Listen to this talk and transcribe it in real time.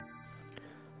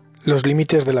Los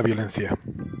límites de la violencia.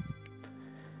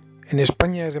 En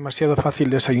España es demasiado fácil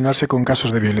desayunarse con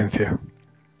casos de violencia.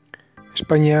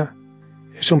 España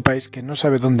es un país que no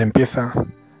sabe dónde empieza,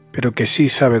 pero que sí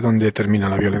sabe dónde termina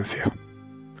la violencia.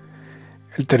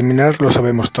 El terminar lo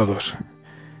sabemos todos,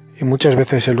 y muchas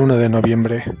veces el 1 de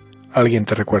noviembre alguien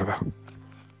te recuerda.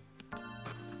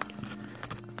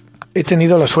 He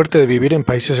tenido la suerte de vivir en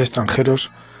países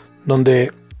extranjeros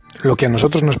donde lo que a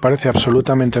nosotros nos parece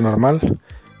absolutamente normal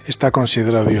está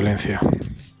considerado violencia.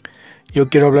 Yo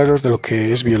quiero hablaros de lo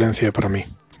que es violencia para mí.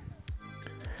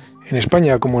 En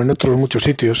España, como en otros muchos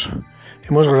sitios,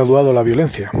 hemos graduado la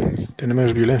violencia.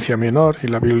 Tenemos violencia menor y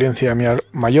la violencia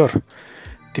mayor,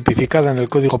 tipificada en el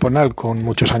Código Penal con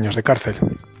muchos años de cárcel.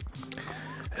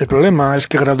 El problema es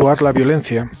que graduar la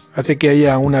violencia hace que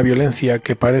haya una violencia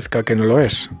que parezca que no lo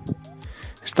es.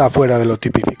 Está fuera de lo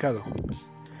tipificado.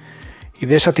 Y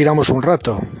de esa tiramos un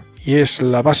rato, y es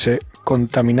la base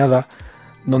contaminada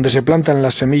donde se plantan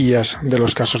las semillas de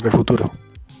los casos de futuro.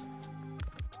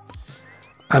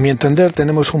 A mi entender,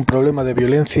 tenemos un problema de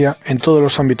violencia en todos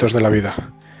los ámbitos de la vida,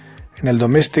 en el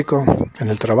doméstico, en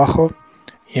el trabajo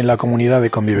y en la comunidad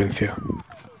de convivencia.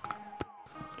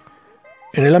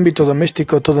 En el ámbito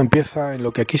doméstico todo empieza en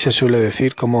lo que aquí se suele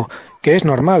decir como que es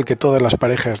normal que todas las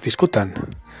parejas discutan,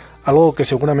 algo que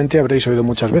seguramente habréis oído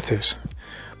muchas veces.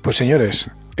 Pues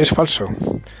señores, es falso.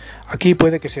 Aquí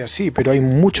puede que sea así, pero hay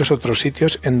muchos otros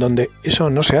sitios en donde eso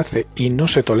no se hace y no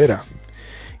se tolera.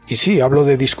 Y sí, hablo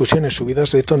de discusiones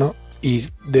subidas de tono y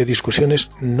de discusiones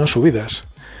no subidas.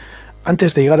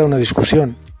 Antes de llegar a una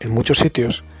discusión, en muchos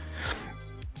sitios,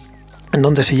 en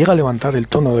donde se llega a levantar el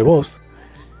tono de voz,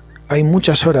 hay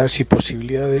muchas horas y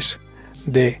posibilidades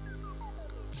de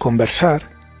conversar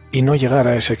y no llegar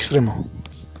a ese extremo.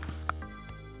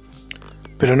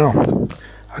 Pero no,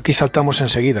 aquí saltamos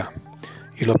enseguida.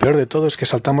 Y lo peor de todo es que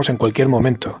saltamos en cualquier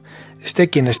momento, esté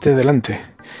quien esté delante.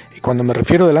 Y cuando me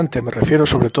refiero delante, me refiero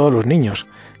sobre todo a los niños,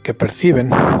 que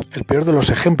perciben el peor de los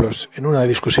ejemplos en una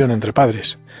discusión entre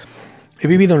padres. He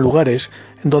vivido en lugares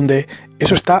en donde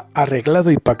eso está arreglado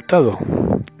y pactado.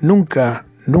 Nunca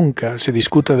se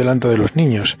discute delante de los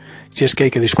niños, si es que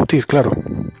hay que discutir, claro.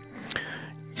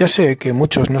 Ya sé que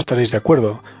muchos no estaréis de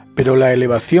acuerdo, pero la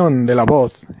elevación de la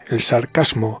voz, el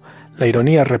sarcasmo, la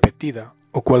ironía repetida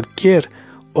o cualquier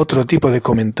otro tipo de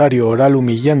comentario oral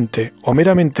humillante o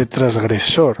meramente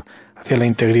transgresor hacia la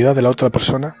integridad de la otra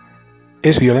persona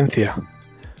es violencia.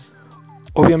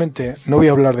 Obviamente no voy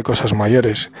a hablar de cosas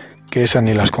mayores, que esas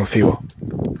ni las concibo.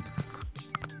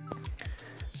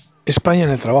 España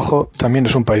en el trabajo también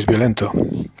es un país violento.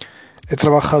 He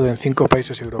trabajado en 5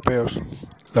 países europeos,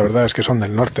 la verdad es que son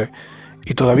del norte,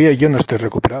 y todavía yo no estoy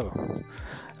recuperado.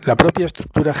 La propia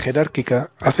estructura jerárquica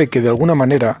hace que de alguna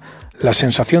manera la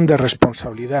sensación de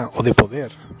responsabilidad o de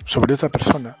poder sobre otra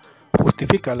persona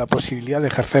justifica la posibilidad de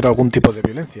ejercer algún tipo de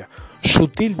violencia.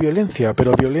 Sutil violencia,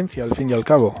 pero violencia al fin y al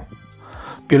cabo.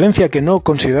 Violencia que no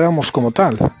consideramos como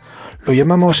tal. Lo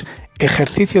llamamos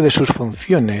ejercicio de sus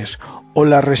funciones o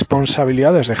las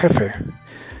responsabilidades de jefe.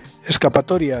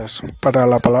 Escapatorias para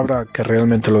la palabra que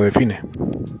realmente lo define.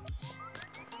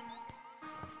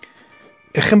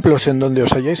 Ejemplos en donde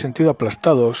os hayáis sentido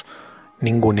aplastados,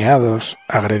 ninguneados,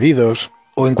 agredidos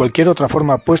o en cualquier otra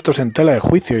forma puestos en tela de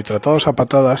juicio y tratados a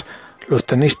patadas, los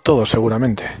tenéis todos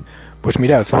seguramente. Pues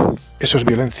mirad, eso es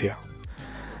violencia.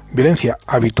 Violencia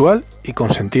habitual y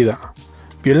consentida.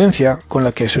 Violencia con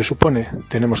la que se supone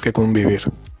tenemos que convivir.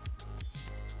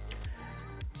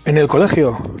 En el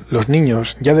colegio, los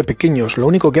niños, ya de pequeños, lo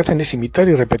único que hacen es imitar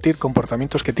y repetir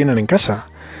comportamientos que tienen en casa.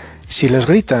 Si les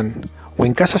gritan o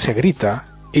en casa se grita,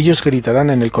 ellos gritarán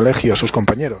en el colegio a sus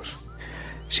compañeros.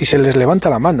 Si se les levanta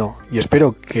la mano, y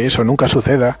espero que eso nunca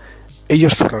suceda,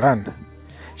 ellos zurrarán.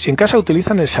 Si en casa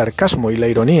utilizan el sarcasmo y la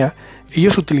ironía,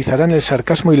 ellos utilizarán el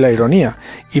sarcasmo y la ironía,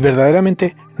 y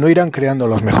verdaderamente no irán creando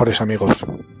los mejores amigos.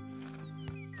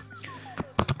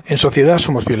 En sociedad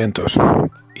somos violentos,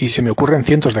 y se me ocurren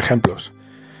cientos de ejemplos.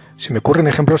 Se me ocurren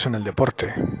ejemplos en el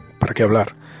deporte, ¿para qué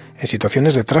hablar? En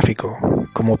situaciones de tráfico,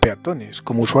 como peatones,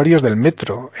 como usuarios del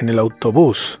metro, en el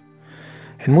autobús,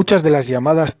 en muchas de las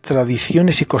llamadas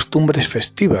tradiciones y costumbres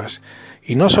festivas,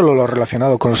 y no solo lo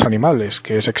relacionado con los animales,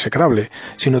 que es execrable,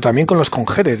 sino también con los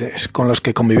congéneres con los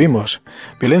que convivimos.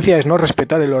 Violencia es no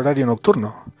respetar el horario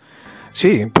nocturno.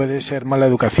 Sí, puede ser mala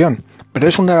educación, pero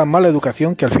es una mala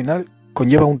educación que al final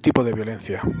conlleva un tipo de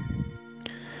violencia.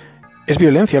 Es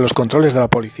violencia los controles de la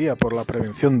policía por la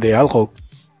prevención de algo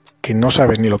que no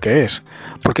sabes ni lo que es,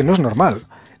 porque no es normal.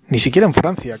 Ni siquiera en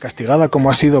Francia, castigada como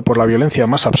ha sido por la violencia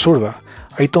más absurda,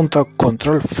 hay tanto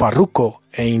control farruco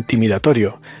e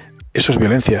intimidatorio. Eso es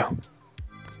violencia.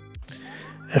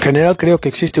 En general creo que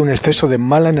existe un exceso de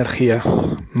mala energía,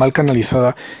 mal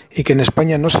canalizada, y que en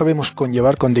España no sabemos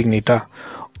conllevar con dignidad.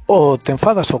 O te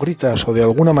enfadas o gritas o de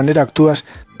alguna manera actúas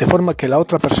de forma que la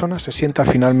otra persona se sienta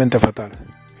finalmente fatal.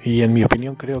 Y en mi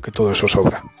opinión creo que todo eso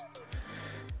sobra.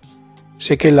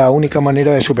 Sé que la única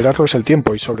manera de superarlo es el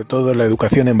tiempo y sobre todo la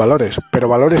educación en valores, pero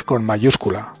valores con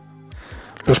mayúscula.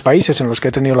 Los países en los que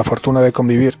he tenido la fortuna de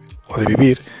convivir o de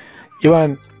vivir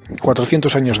llevan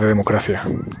 400 años de democracia,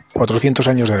 400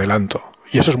 años de adelanto,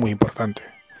 y eso es muy importante.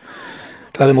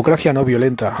 La democracia no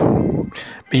violenta.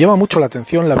 Me llama mucho la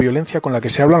atención la violencia con la que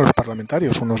se hablan los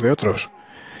parlamentarios unos de otros.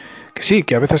 Que sí,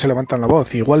 que a veces se levantan la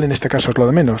voz, y igual en este caso es lo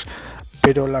de menos,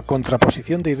 pero la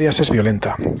contraposición de ideas es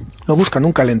violenta. No busca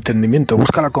nunca el entendimiento,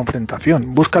 busca la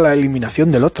confrontación, busca la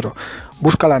eliminación del otro,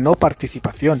 busca la no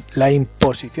participación, la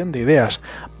imposición de ideas.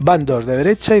 Bandos de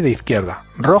derecha y de izquierda,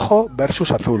 rojo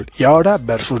versus azul, y ahora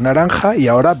versus naranja y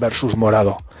ahora versus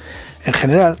morado. En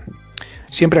general,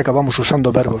 siempre acabamos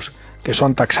usando verbos que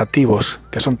son taxativos,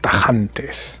 que son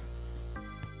tajantes.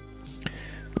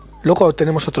 Luego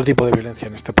tenemos otro tipo de violencia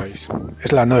en este país,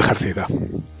 es la no ejercida.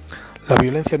 La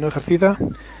violencia no ejercida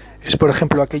es, por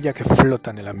ejemplo, aquella que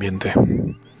flota en el ambiente.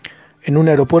 En un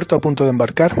aeropuerto a punto de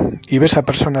embarcar y ves a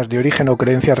personas de origen o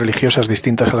creencias religiosas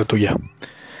distintas a la tuya.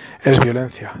 Es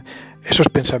violencia. Esos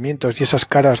pensamientos y esas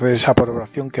caras de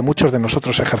desaprobación que muchos de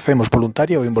nosotros ejercemos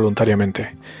voluntaria o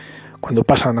involuntariamente, cuando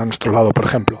pasan a nuestro lado, por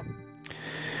ejemplo.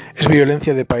 Es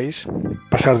violencia de país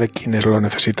pasar de quienes lo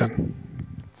necesitan.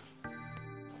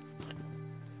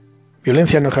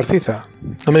 Violencia no ejercida.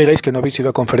 No me digáis que no habéis ido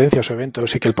a conferencias o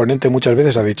eventos y que el ponente muchas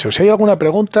veces ha dicho, si hay alguna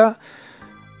pregunta,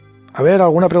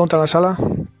 ¿alguna pregunta en la sala?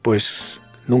 Pues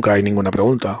nunca hay ninguna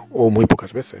pregunta, o muy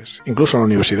pocas veces. Incluso en la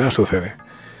universidad sucede.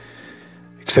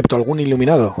 Excepto algún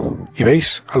iluminado. Y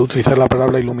veis, al utilizar la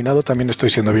palabra iluminado también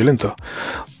estoy siendo violento.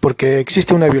 Porque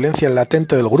existe una violencia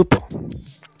latente del grupo.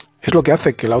 Es lo que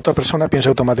hace que la otra persona piense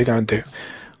automáticamente,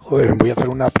 joder, voy a hacer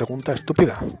una pregunta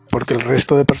estúpida, porque el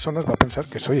resto de personas va a pensar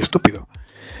que soy estúpido.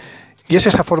 Y es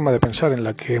esa forma de pensar en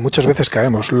la que muchas veces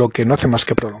caemos, lo que no hace más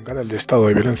que prolongar el estado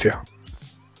de violencia.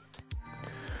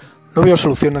 No veo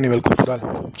solución a nivel cultural,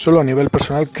 solo a nivel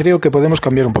personal creo que podemos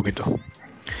cambiar un poquito.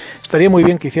 Estaría muy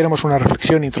bien que hiciéramos una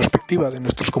reflexión introspectiva de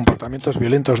nuestros comportamientos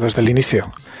violentos desde el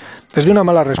inicio, desde una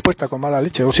mala respuesta con mala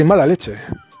leche o sin mala leche,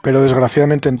 pero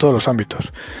desgraciadamente en todos los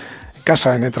ámbitos. En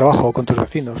casa, en el trabajo, con tus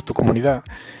vecinos, tu comunidad,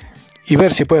 y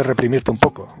ver si puedes reprimirte un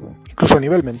poco, incluso a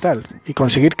nivel mental, y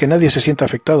conseguir que nadie se sienta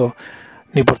afectado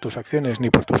ni por tus acciones ni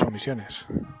por tus omisiones.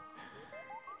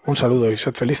 Un saludo y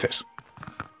sed felices.